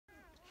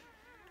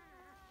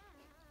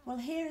Well,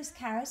 here is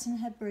Karat and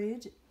her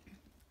brood.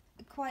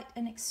 Quite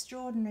an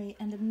extraordinary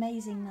and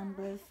amazing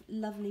number of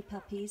lovely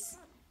puppies.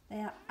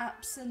 They are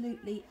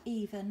absolutely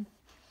even.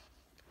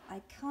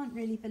 I can't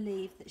really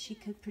believe that she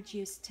could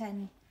produce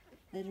 10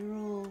 that are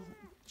all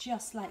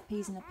just like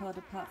peas in a pod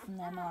apart from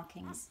their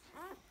markings.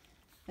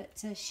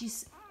 But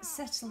she's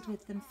settled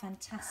with them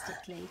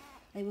fantastically.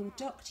 They were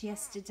docked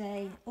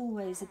yesterday,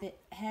 always a bit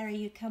hairy.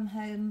 You come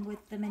home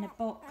with them in a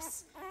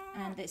box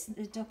and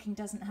the docking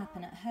doesn't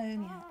happen at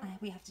home.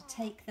 We have to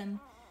take them,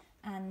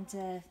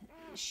 and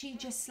she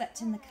just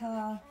slept in the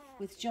car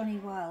with Johnny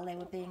while they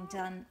were being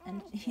done,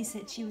 and he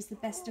said she was the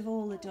best of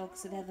all the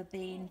dogs have ever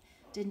been,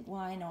 didn't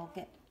whine or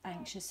get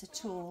anxious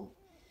at all,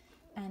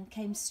 and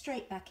came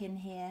straight back in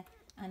here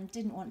and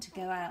didn't want to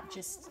go out,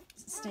 just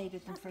stayed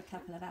with them for a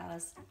couple of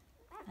hours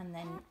and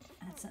then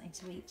had something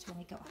to eat when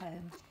we got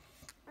home.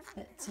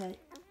 But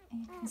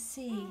you can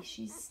see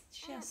she's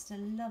just a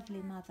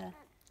lovely mother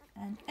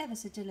and ever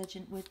so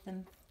diligent with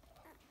them.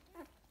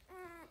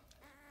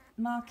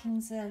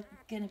 Markings are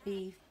going to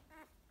be,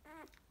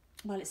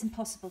 well, it's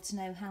impossible to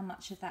know how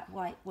much of that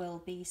white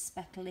will be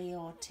speckly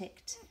or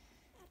ticked.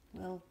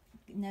 We'll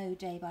know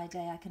day by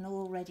day. I can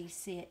already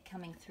see it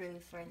coming through,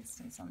 for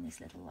instance, on this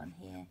little one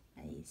here.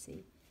 There you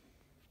see,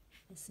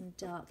 there's some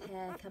dark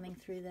hair coming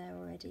through there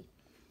already.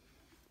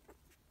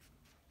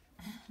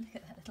 Look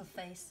at that little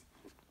face.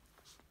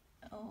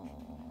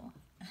 Oh.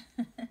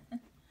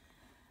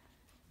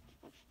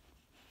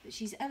 But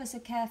she's ever so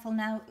careful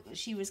now.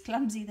 She was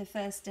clumsy the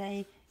first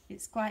day.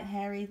 It's quite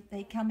hairy.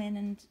 They come in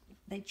and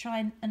they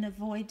try and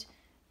avoid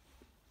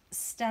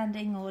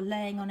standing or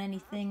laying on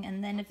anything,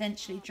 and then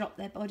eventually drop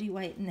their body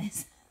weight, and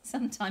there's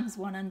sometimes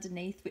one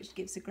underneath which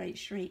gives a great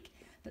shriek.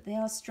 But they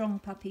are strong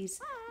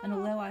puppies, and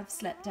although I've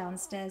slept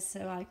downstairs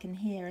so I can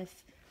hear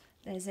if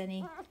there's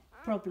any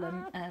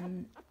problem,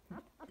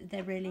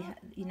 there really,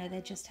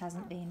 there just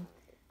hasn't been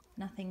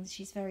nothing.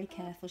 She's very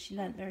careful. She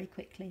learnt very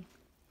quickly.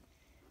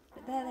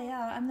 But there they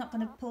are. I'm not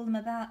going to pull them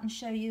about and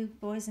show you,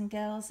 boys and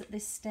girls, at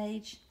this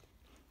stage,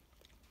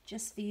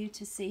 just for you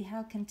to see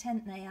how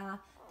content they are.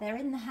 They're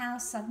in the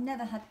house. I've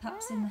never had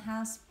pups in the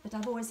house, but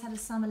I've always had a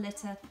summer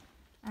litter,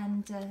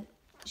 and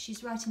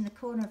she's right in the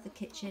corner of the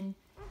kitchen,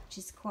 which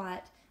is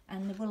quiet,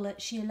 and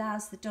she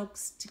allows the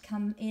dogs to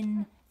come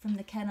in from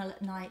the kennel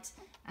at night,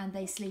 and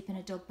they sleep in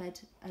a dog bed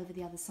over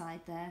the other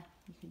side there.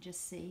 You can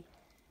just see.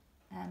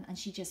 And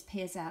she just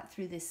peers out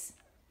through this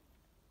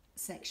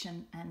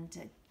section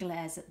and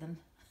glares at them,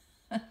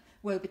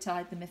 woe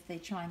betide them if they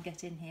try and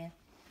get in here.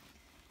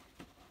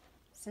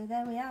 So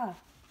there we are.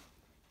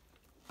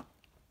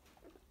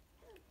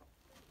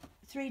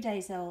 3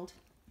 days old,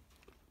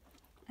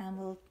 and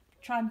we'll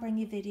try and bring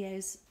you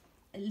videos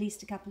at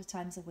least a couple of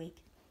times a week.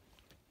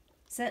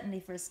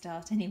 Certainly for a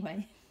start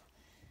anyway.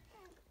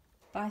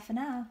 Bye for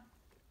now.